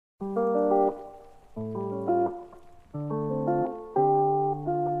Hi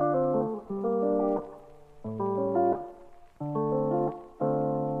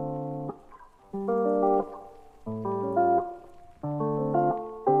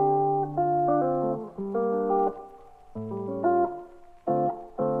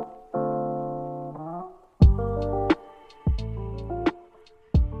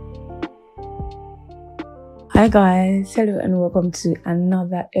guys, hello and welcome to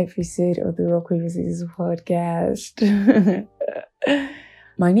another episode of the Rock Roses podcast.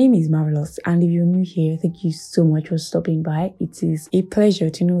 My name is Marvelous, and if you're new here, thank you so much for stopping by. It is a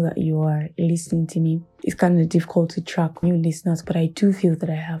pleasure to know that you are listening to me. It's kind of difficult to track new listeners, but I do feel that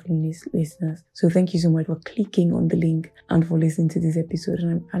I have new listeners. So thank you so much for clicking on the link and for listening to this episode.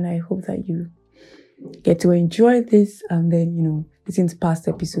 And I hope that you get to enjoy this and then, listen to past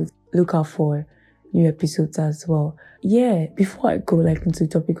episodes. Look out for new episodes as well. Yeah, before I go into the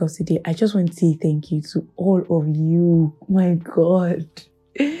topic of today, I just want to say thank you to all of you. My God.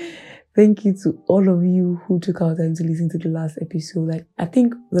 Thank you to all of you who took our time to listen to the last episode. I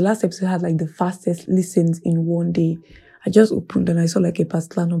think the last episode had the fastest listens in one day. I just opened and I saw a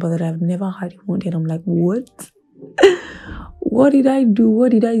particular number that I've never had in one day, and I'm like, what? What did I do?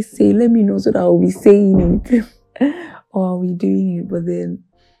 What did I say? Let me know so that I'll be saying it or I'll be doing it. But then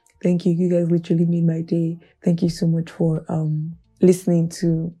thank you. You guys literally made my day. Thank you so much for listening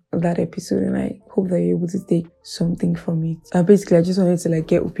to that episode, and I hope that you're able to take something from it. Basically, I just wanted to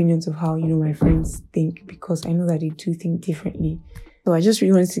get opinions of how my friends think, because I know that they do think differently. So I just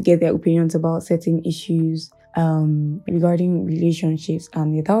really wanted to get their opinions about certain issues regarding relationships,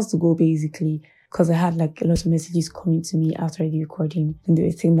 and that was the goal basically. Because I had a lot of messages coming to me after the recording, and they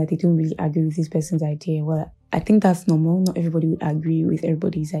were saying that they don't really agree with this person's idea. Well, I think that's normal. Not everybody would agree with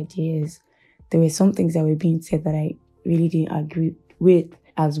everybody's ideas. There were some things that were being said that I really didn't agree with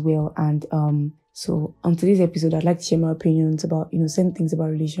as well. And so on today's episode, I'd like to share my opinions about certain things about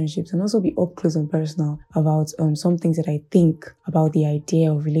relationships, and also be up close and personal about some things that I think about the idea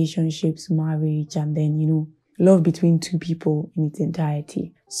of relationships, marriage, and then love between two people in its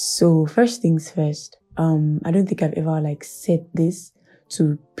entirety. So first things first, I don't think I've ever said this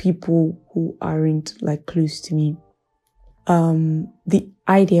to people who aren't close to me. The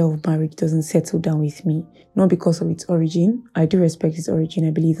idea of marriage doesn't settle down with me, not because of its origin. I do respect its origin.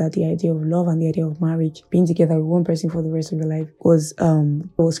 I believe that the idea of love and the idea of marriage, being together with one person for the rest of your life,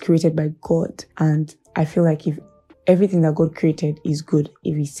 was created by God. And I feel like if everything that God created is good,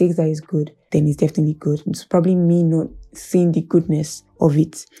 if He says that it's good, then it's definitely good. It's probably me not seeing the goodness of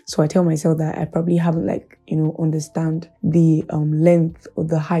it. So I tell myself that I probably haven't understand the length or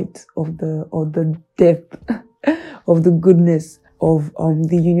the height of the depth of the goodness of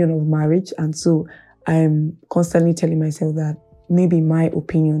the union of marriage. And so I'm constantly telling myself that maybe my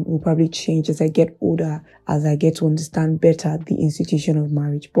opinion will probably change as I get older, as I get to understand better the institution of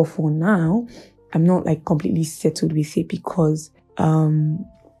marriage. But for now, I'm not completely settled with it, because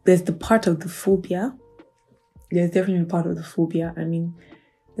there's the part of the phobia. There's definitely part of the phobia. I mean,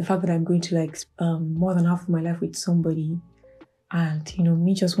 the fact that I'm going to more than half of my life with somebody, and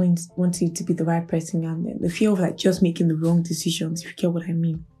me just wanting to be the right person, and the fear of just making the wrong decisions, if you get what I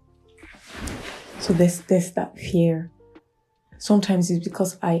mean. So there's that fear. Sometimes it's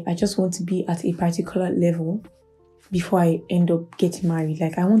because I just want to be at a particular level before I end up getting married.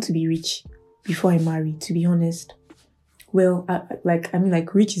 I want to be rich before I marry, to be honest. Well,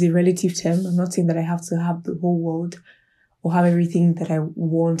 rich is a relative term. I'm not saying that I have to have the whole world or have everything that I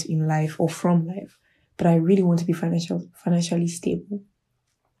want in life or from life, but I really want to be financially stable.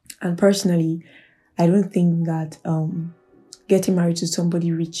 And personally, I don't think that getting married to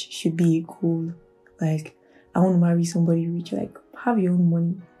somebody rich should be a goal. I want to marry somebody rich. Have your own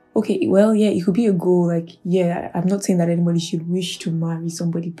money. Okay, well, yeah, it could be a goal. I'm not saying that anybody should wish to marry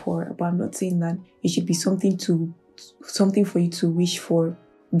somebody poor, but I'm not saying that it should be something for you to wish for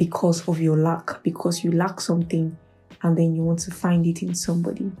because of your lack, because you lack something and then you want to find it in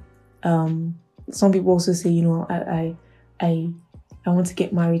somebody. Some people also say, I want to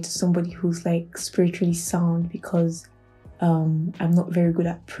get married to somebody who's spiritually sound, because I'm not very good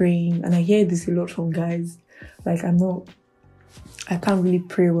at praying. And I hear this a lot from guys. I can't really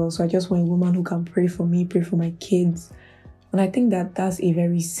pray well, so I just want a woman who can pray for me, pray for my kids. And I think that that's a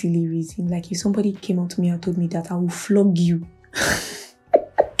very silly reason. If somebody came up to me and told me that, I will flog you.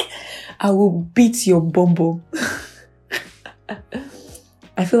 I will beat your bumble.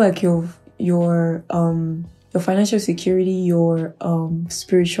 I feel like your financial security, your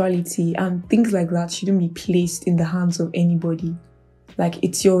spirituality, and things like that shouldn't be placed in the hands of anybody.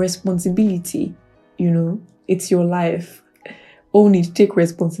 It's your responsibility, it's your life. own it, take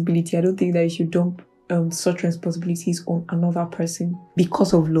responsibility. I don't think that you should dump such responsibilities on another person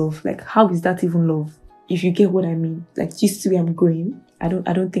because of love. Like, how is that even love? If you get what I mean, like, just where I'm going, I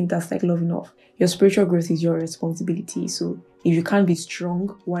don't think that's like love enough. Your spiritual growth is your responsibility. So if you can't be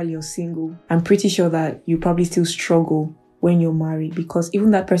strong while you're single, I'm pretty sure that you probably still struggle when you're married, because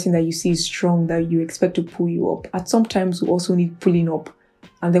even that person that you see is strong, that you expect to pull you up, at some times will also need pulling up.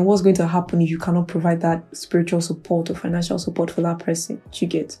 And then what's going to happen if you cannot provide that spiritual support or financial support for that person? You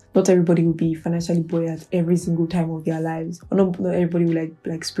get, not everybody will be financially buoyant every single time of their lives. Or not everybody will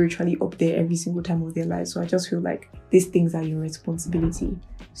like spiritually up there every single time of their lives. So I just feel like these things are your responsibility.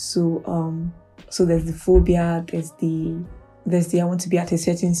 So there's the phobia, there's the I want to be at a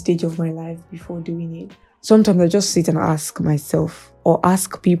certain stage of my life before doing it. Sometimes I just sit and ask myself or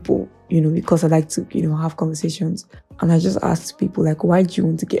ask people, because I like to, have conversations. And I just ask people, like, why do you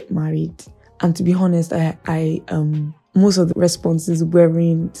want to get married? And to be honest, I most of the responses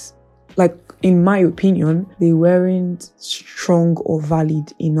weren't, like, in my opinion, they weren't strong or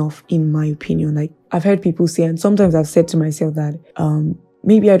valid enough, in my opinion. Like, I've heard people say, and sometimes I've said to myself that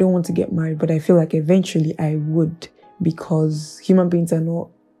maybe I don't want to get married, but I feel like eventually I would, because human beings are not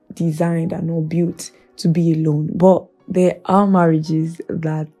designed, are not built to be alone. But there are marriages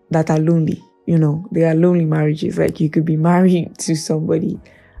that are lonely. They are lonely marriages. Like, you could be married to somebody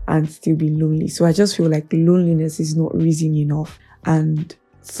and still be lonely. So I just feel like loneliness is not reason enough. And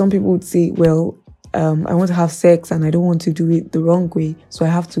some people would say, well, I want to have sex and I don't want to do it the wrong way, so I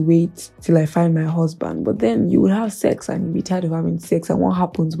have to wait till I find my husband. But then you will have sex and you'll be tired of having sex. And what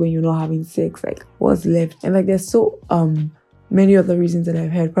happens when you're not having sex? Like, what's left? And like, there's so many other reasons that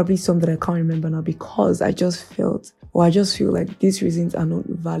I've heard, probably some that I can't remember now, because I just feel like these reasons are not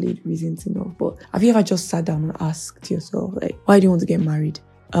valid reasons enough. But have you ever just sat down and asked yourself, like, why do you want to get married?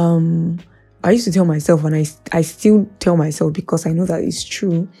 I used to tell myself, and I still tell myself, because I know that it's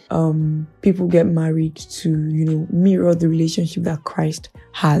true. People get married to, mirror the relationship that Christ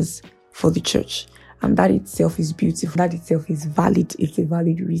has for the church. And that itself is beautiful. That itself is valid. It's a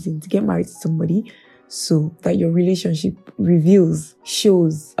valid reason to get married to somebody, so that your relationship reveals,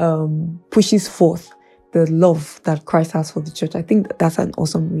 shows, pushes forth the love that Christ has for the church. I think that's an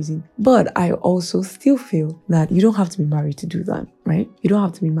awesome reason. But I also still feel that you don't have to be married to do that, right? You don't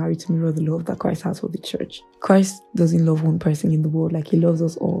have to be married to mirror the love that Christ has for the church. Christ doesn't love one person in the world, like, he loves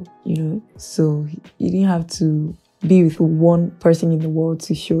us all, So you didn't have to be with one person in the world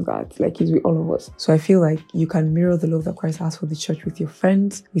to show that, like, he's with all of us. So I feel like you can mirror the love that Christ has for the church with your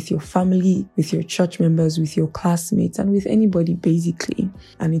friends, with your family, with your church members, with your classmates, and with anybody, basically.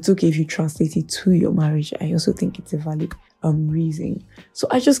 And it's okay if you translate it to your marriage. I also think it's a valid reason. So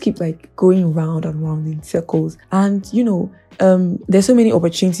I just keep, like, going round and round in circles. And there's so many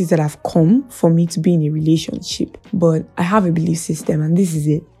opportunities that have come for me to be in a relationship, but I have a belief system, and this is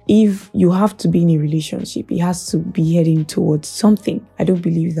it. If you have to be in a relationship, it has to be heading towards something. I don't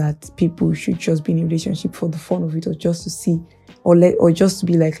believe that people should just be in a relationship for the fun of it, or just to see, or just to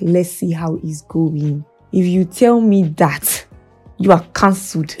be like, let's see how it's going. If you tell me that, you are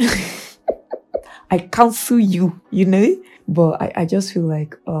cancelled. I cancel you, But I just feel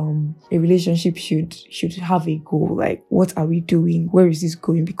like a relationship should have a goal. Like, what are we doing? Where is this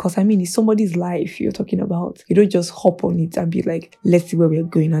going? Because it's somebody's life you're talking about. You don't just hop on it and be like, let's see where we're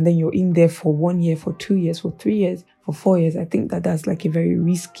going. And then you're in there for 1 year, for 2 years, for 3 years, for 4 years. I think that's like a very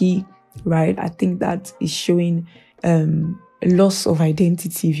risky ride. I think that is showing loss of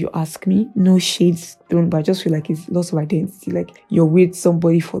identity, if you ask me. No shades thrown, but I just feel like it's loss of identity. Like, you're with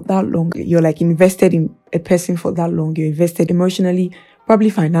somebody for that long, you're like invested in a person for that long, you're invested emotionally,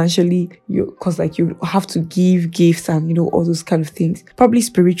 probably financially, because like you have to give gifts and all those kind of things, probably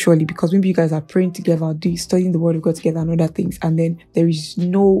spiritually, because maybe you guys are praying together, studying the word of God together and other things, and then there is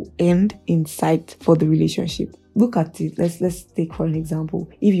no end in sight for the relationship. Look at it. Let's take for an example.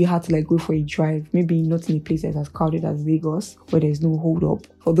 If you had to like go for a drive, maybe not in a place that's as crowded as Lagos, where there's no hold up.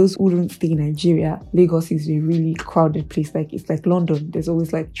 For those who don't stay in Nigeria, Lagos is a really crowded place. Like, it's like London. There's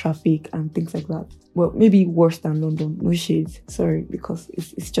always like traffic and things like that. Well, maybe worse than London. No shades. Sorry, because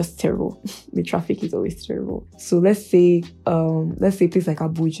it's just terrible. The traffic is always terrible. So let's say a place like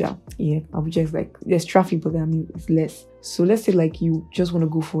Abuja. Yeah, Abuja is like, there's traffic, but it's less. So let's say like you just want to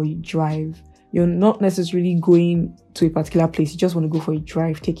go for a drive. You're not necessarily going to a particular place. You just want to go for a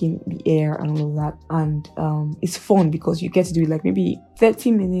drive, taking the air and all of that. And it's fun because you get to do it like maybe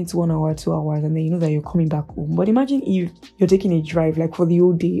 30 minutes, 1 hour, 2 hours, and then you know that you're coming back home. But imagine if you're taking a drive like for the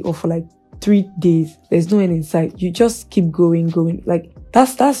whole day or for like 3 days. There's no end in sight. You just keep going. Like,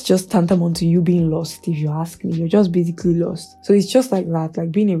 that's just tantamount to you being lost. If you ask me, you're just basically lost. So it's just like that,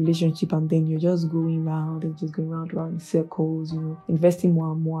 like being in a relationship and then you're just going round and just going round in circles, investing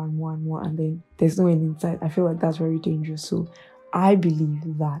more and more and more and more, and then there's no end in sight. I feel like that's very dangerous. So I believe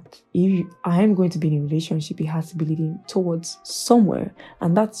that if I am going to be in a relationship, it has to be leading towards somewhere,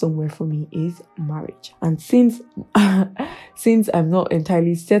 and that somewhere for me is marriage. And since I'm not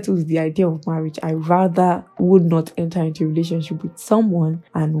entirely settled with the idea of marriage, I rather would not enter into a relationship with someone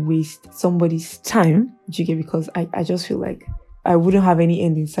and waste somebody's time. Because I just feel like I wouldn't have any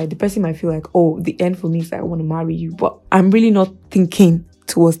end in sight. The person might feel like, oh, the end for me is that I want to marry you, but I'm really not thinking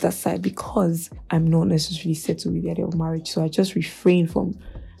towards that side because I'm not necessarily settled with the idea of marriage. So I just refrain from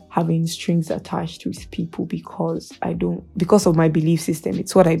having strings attached with people because of my belief system.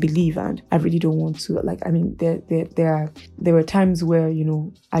 It's what I believe, and I really don't want to. There were times where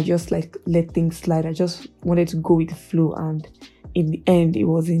I just like let things slide. I just wanted to go with the flow, and in the end, it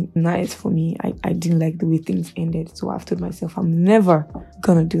wasn't nice for me. I didn't like the way things ended. So I've told myself I'm never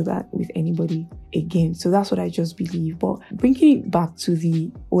gonna do that with anybody again. So that's what I just believe. But bringing it back to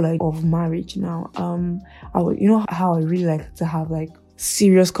the whole idea of marriage now, how I really like to have like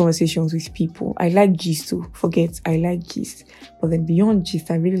serious conversations with people. I like gist too. I like gist. But then beyond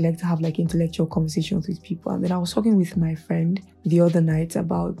gist, I really like to have like intellectual conversations with people. And then I was talking with my friend the other night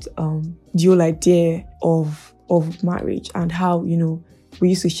about the whole idea of marriage and how we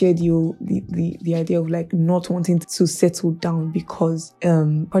used to share the idea of like not wanting to settle down because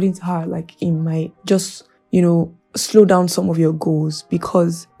according to her, like it might just slow down some of your goals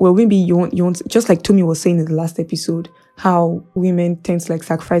because maybe you want just like Tommy was saying in the last episode, how women tend to like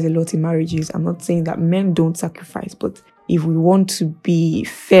sacrifice a lot in marriages. I'm not saying that men don't sacrifice, but if we want to be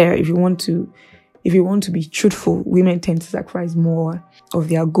fair, if you want to be truthful, women tend to sacrifice more of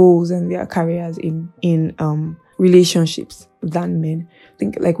their goals and their careers in relationships than men. I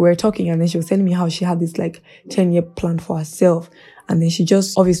think like we were talking and then she was telling me how she had this like 10-year plan for herself. And then she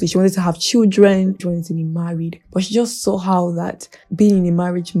wanted to have children, she wanted to be married, but she just saw how that being in a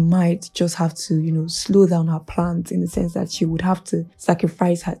marriage might just have to, slow down her plans in the sense that she would have to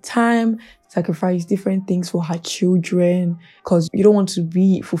sacrifice her time, sacrifice different things for her children, because you don't want to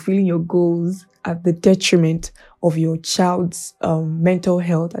be fulfilling your goals at the detriment of your child's mental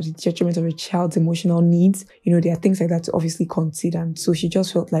health, at the detriment of your child's emotional needs. There are things like that to obviously consider. And so she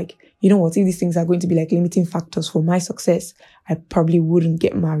just felt like, if these things are going to be like limiting factors for my success, I probably wouldn't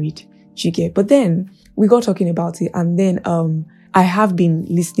get married. But then we got talking about it, and then I have been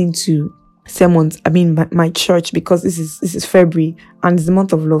listening to sermons. My church, because this is February and it's the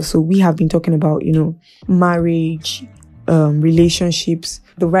month of love, so we have been talking about marriage, relationships,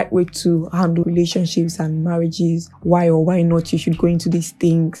 the right way to handle relationships and marriages, why or why not you should go into these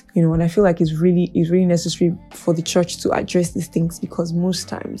things, and I feel like it's really necessary for the church to address these things because most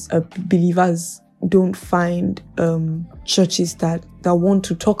times believers don't find churches that want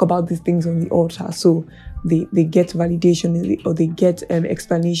to talk about these things on the altar. So they get validation or they get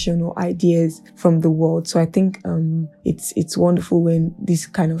explanation or ideas from the world. So I think it's wonderful when these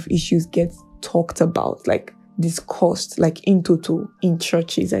kind of issues get talked about, like discussed, like in total in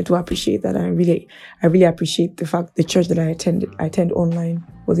churches. I do appreciate that. And I really appreciate the fact the church that I attend online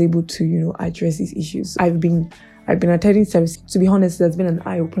was able to, address these issues. I've been attending service. To be honest, that's been an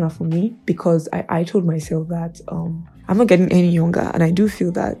eye-opener for me because I told myself that I'm not getting any younger, and I do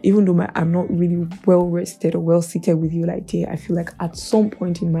feel that even though I'm not really well rested or well seated with you like day, I feel like at some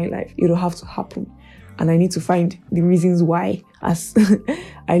point in my life it'll have to happen. And I need to find the reasons why. I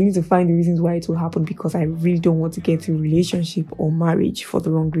need to find the reasons why it will happen because I really don't want to get into a relationship or marriage for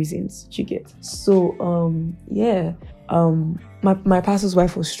the wrong reasons. So my pastor's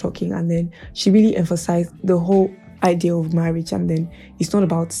wife was talking, and then she really emphasized the whole idea of marriage. And then it's not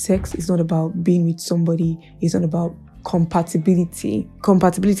about sex, it's not about being with somebody, it's not about compatibility.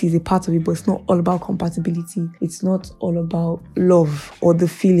 Compatibility is a part of it, but it's not all about compatibility. It's not all about love or the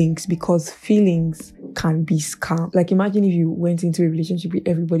feelings, because feelings can be scam. Like imagine if you went into a relationship with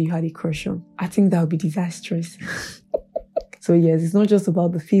everybody you had a crush on. I think that would be disastrous. So yes, it's not just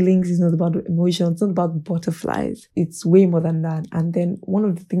about the feelings, it's not about the emotions, it's not about the butterflies. It's way more than that. And then one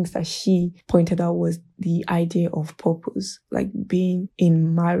of the things that she pointed out was the idea of purpose, like being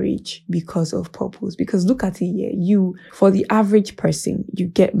in marriage because of purpose. Because look at it, for the average person, you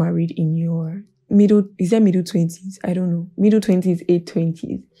get married in your middle 20s? I don't know. Middle 20s,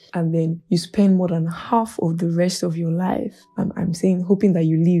 20s. And then you spend more than half of the rest of your life, I'm saying, hoping that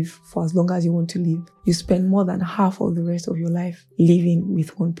you live for as long as you want to live, you spend more than half of the rest of your life living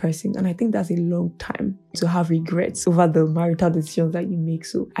with one person. And I think that's a long time to have regrets over the marital decisions that you make.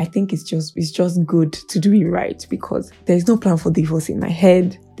 So I think it's just good to do it right, because there's no plan for divorce in my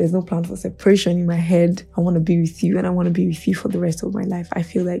head. There's no plan for separation in my head. I want to be with you, and I want to be with you for the rest of my life. I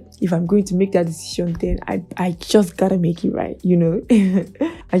feel like if I'm going to make that decision, then I just gotta make it right,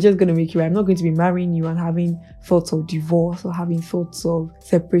 I just gotta make it right. I'm not going to be marrying you and having thoughts of divorce or having thoughts of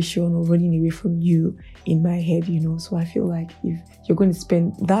separation or running away from you in my head, So I feel like if you're going to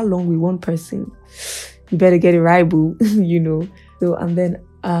spend that long with one person, you better get it right, boo, So, and then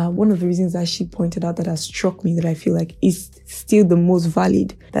one of the reasons that she pointed out that has struck me, that I feel like is still the most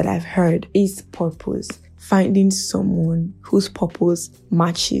valid that I've heard, is purpose. Finding someone whose purpose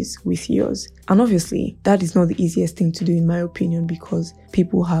matches with yours. And obviously, that is not the easiest thing to do, in my opinion, because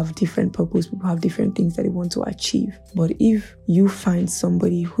people have different purpose, people have different things that they want to achieve. But if you find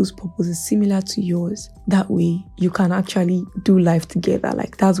somebody whose purpose is similar to yours, that way you can actually do life together.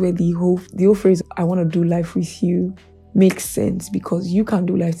 Like, that's where the whole phrase, I want to do life with you, makes sense, because you can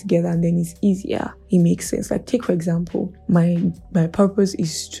do life together and then it's easier. It makes sense. Like, take for example, my purpose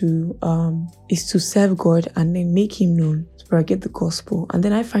is to serve God and then make him known, get the gospel, and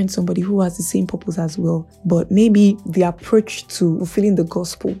then I find somebody who has the same purpose as well, but maybe the approach to fulfilling the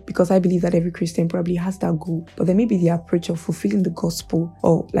gospel, because I believe that every Christian probably has that goal, but then maybe the approach of fulfilling the gospel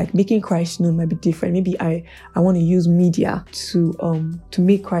or like making Christ known might be different. Maybe I want to use media to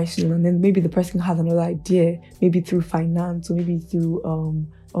make Christ known, and then maybe the person has another idea, maybe through finance or maybe through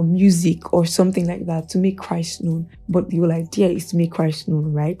or music or something like that, to make Christ known. But the whole idea is to make Christ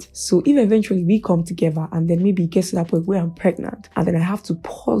known, right? So if eventually we come together and then maybe it gets to that point where I'm pregnant and then I have to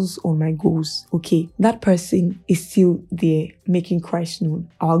pause on my goals, okay, that person is still there making Christ known.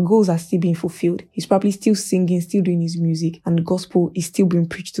 Our goals are still being fulfilled. He's probably still singing, still doing his music, and the gospel is still being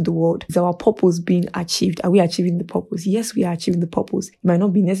preached to the world. Is our purpose being achieved? Are we achieving the purpose? Yes, we are achieving the purpose. It might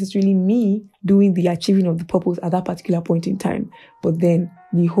not be necessarily me doing the achieving of the purpose at that particular point in time, but then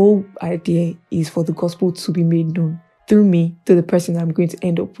the whole idea is for the gospel to be made known through me to the person I'm going to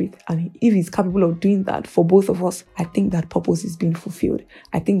end up with. And if he's capable of doing that for both of us, I think that purpose is being fulfilled.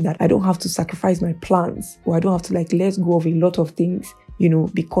 I think that I don't have to sacrifice my plans, or I don't have to let go of a lot of things,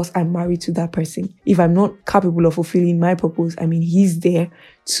 because I'm married to that person. If I'm not capable of fulfilling my purpose, he's there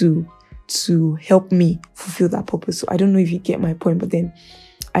to help me fulfill that purpose. So I don't know if you get my point, but then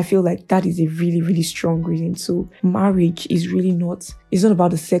I feel like that is a really, really strong reason. So marriage is really it's not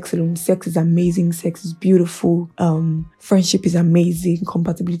about the sex alone. Sex is amazing. Sex is beautiful. Friendship is amazing.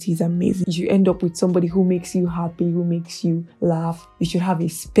 Compatibility is amazing. You end up with somebody who makes you happy, who makes you laugh. You should have a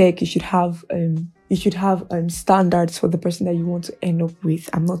spec. You should have standards for the person that you want to end up with.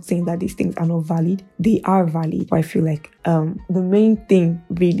 I'm not saying that these things are not valid. They are valid. But I feel like the main thing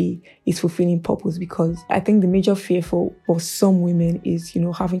really is fulfilling purpose, because I think the major fear for some women is,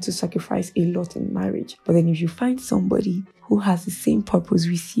 having to sacrifice a lot in marriage. But then if you find somebody who has the same purpose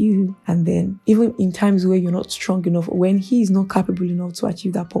with you, and then even in times where you're not strong enough, when he is not capable enough to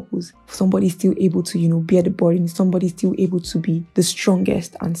achieve that purpose, somebody's still able to, bear the burden, somebody's still able to be the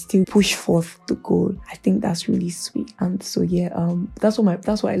strongest and still push forth the goal. I think that's really sweet. And so that's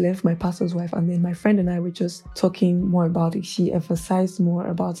what I learned from my pastor's wife. And then my friend and I were just talking more about it. She emphasized more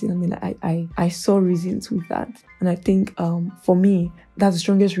about it, and then I saw reasons with that. And I think for me, that's the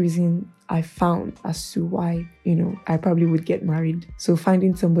strongest reason I found as to why, I probably would get married. So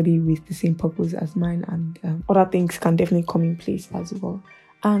finding somebody with the same purpose as mine, and other things can definitely come in place as well.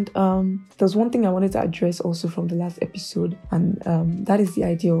 And there's one thing I wanted to address also from the last episode, and that is the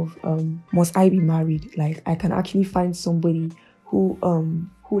idea of must I be married? Like, I can actually find somebody who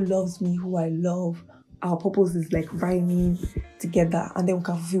loves me, who I love. Our purpose is like rhyming together, and then we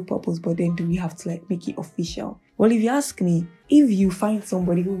can fulfill purpose, but then do we have to make it official? Well, if you ask me, if you find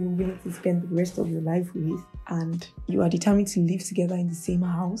somebody who you're willing to spend the rest of your life with, and you are determined to live together in the same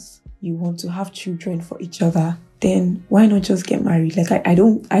house, you want to have children for each other, then why not just get married?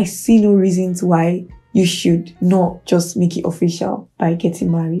 I see no reasons why you should not just make it official by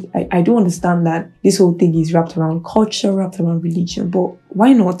getting married. I do understand that this whole thing is wrapped around culture, wrapped around religion, but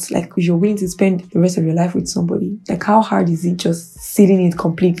why not? If you're willing to spend the rest of your life with somebody, how hard is it just sealing it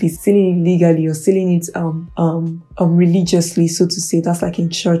completely, sealing it legally, or sealing it religiously, so to say? That's in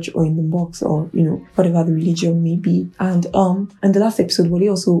church or in the mosque, or whatever the religion may be. And the last episode, Wale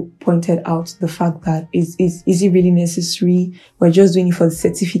also pointed out the fact that is it really necessary? We're just doing it for the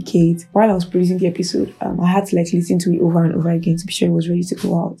certificate. While I was producing the episode, I had to listen to it over and over again to be sure it was ready to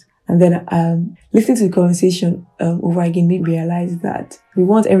go out. And then listening to the conversation over again made me realize that we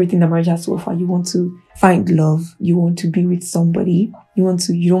want everything that marriage has to offer. You want to find love. You want to be with somebody. You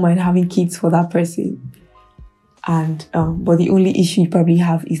don't mind having kids for that person. And but the only issue you probably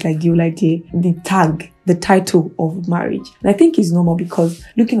have is like the whole idea, the title of marriage. And I think it's normal because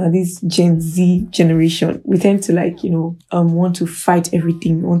looking at this Gen Z generation, we tend to want to fight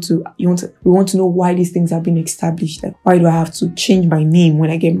everything. We want to know why these things have been established. Like, why do I have to change my name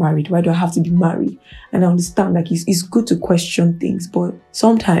when I get married? Why do I have to be married? And I understand like it's good to question things, but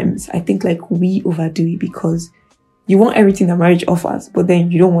sometimes I think like we overdo it because you want everything that marriage offers, but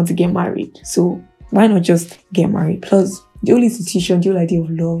then you don't want to get married. So why not just get married? Plus, the whole institution, the whole idea of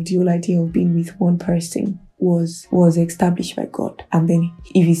love, the whole idea of being with one person was established by God. And then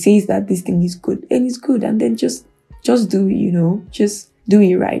if he says that this thing is good, then it's good. And then just do it, just do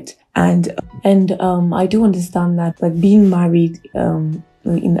it right. And I do understand that like being married in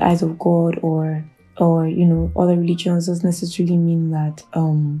the eyes of God or other religions doesn't necessarily mean that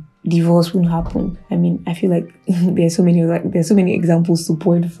divorce won't happen. I mean, I feel like there's so many examples to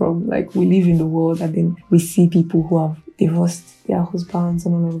point from. Like, we live in the world and then we see people who have divorced their husbands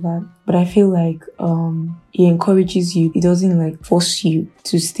and all of that. But I feel like it encourages you. It doesn't like force you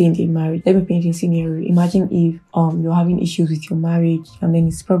to stay in the marriage. Let me paint a scenario. Imagine if you're having issues with your marriage, and then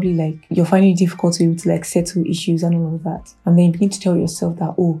it's probably like you're finding it difficult to like settle issues and all of that. And then you begin to tell yourself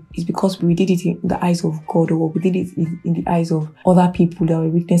that, oh, it's because we did it in the eyes of God, or we did it in the eyes of other people that were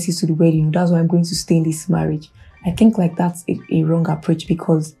witnesses to the wedding. That's why I'm going to stay in this marriage. I think like that's a wrong approach,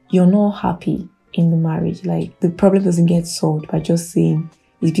 because you're not happy in the marriage. Like, the problem doesn't get solved by just saying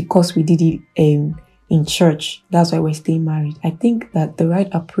it's because we did it in church, that's why we're staying married. I think that the right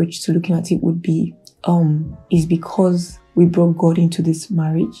approach to looking at it would be is because we brought God into this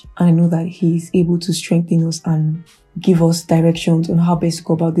marriage, and I know that he is able to strengthen us and give us directions on how best to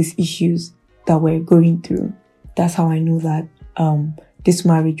go about these issues that we're going through. That's how I know that this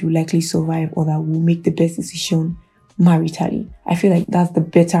marriage will likely survive, or that we'll make the best decision maritally. I feel like that's the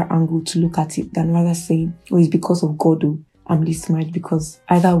better angle to look at it than rather saying, oh, it's because of God though I'm this married, because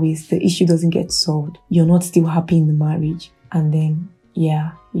either ways the issue doesn't get solved. You're not still happy in the marriage, and then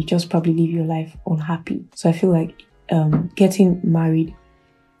you just probably live your life unhappy. So I feel like getting married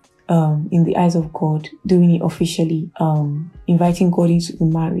in the eyes of God, doing it officially, inviting God into the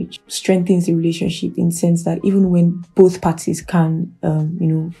marriage strengthens the relationship, in the sense that even when both parties can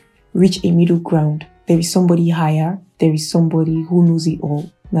reach a middle ground, there is somebody higher, there is somebody who knows it all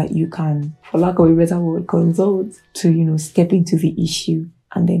that you can, for lack of a better word, consult to, step into the issue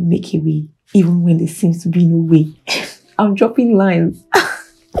and then make a way, even when there seems to be no way. I'm dropping lines.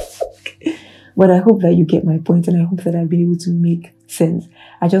 But I hope that you get my point, and I hope that I've been able to make sense.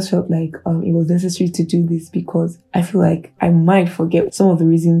 I just felt like it was necessary to do this, because I feel like I might forget some of the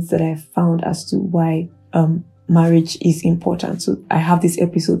reasons that I found as to why marriage is important. So I have this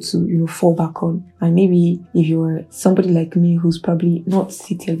episode to, fall back on. And maybe if you're somebody like me who's probably not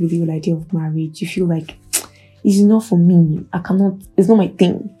seated with the whole idea of marriage, you feel like it's not for me. It's not my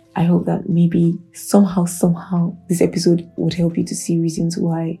thing. I hope that maybe somehow this episode would help you to see reasons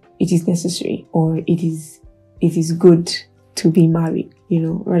why it is necessary, or it is good to be married,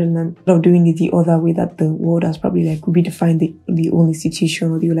 rather than not doing it the other way that the world has probably like redefined the whole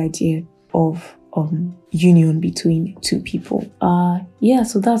institution or the whole idea of union between two people.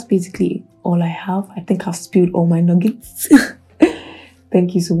 So that's basically all I have. I think I've spilled all my nuggets.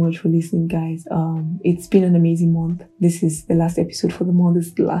 Thank you so much for listening, guys. It's been an amazing month. This is the last episode for the month. This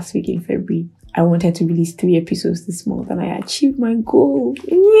is the last week in February. I wanted to release 3 episodes this month, and I achieved my goal.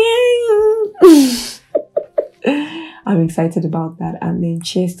 I'm excited about that. And then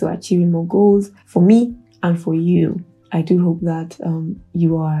cheers to achieving more goals for me and for you. I do hope that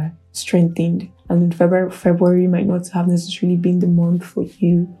you are strengthened. And then February might not have necessarily been the month for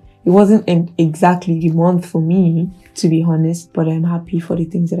you. It wasn't exactly the month for me, to be honest, but I'm happy for the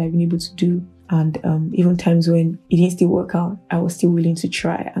things that I've been able to do. And even times when it didn't still work out, I was still willing to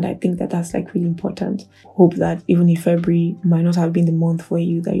try. And I think that that's like really important. Hope that even if February might not have been the month for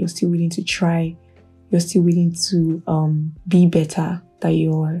you, that you're still willing to try. You're still willing to be better, that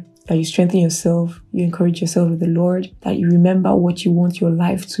you strengthen yourself, you encourage yourself with the Lord, that you remember what you want your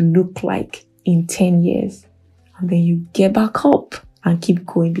life to look like in 10 years. And then you get back up and keep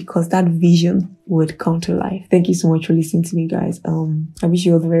going, because that vision would come to life. Thank you so much for listening to me, guys. I wish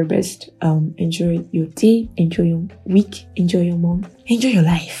you all the very best. Enjoy your day, enjoy your week, enjoy your month, enjoy your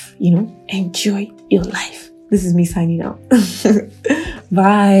life, enjoy your life. This is me signing out.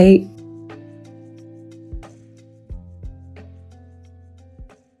 Bye.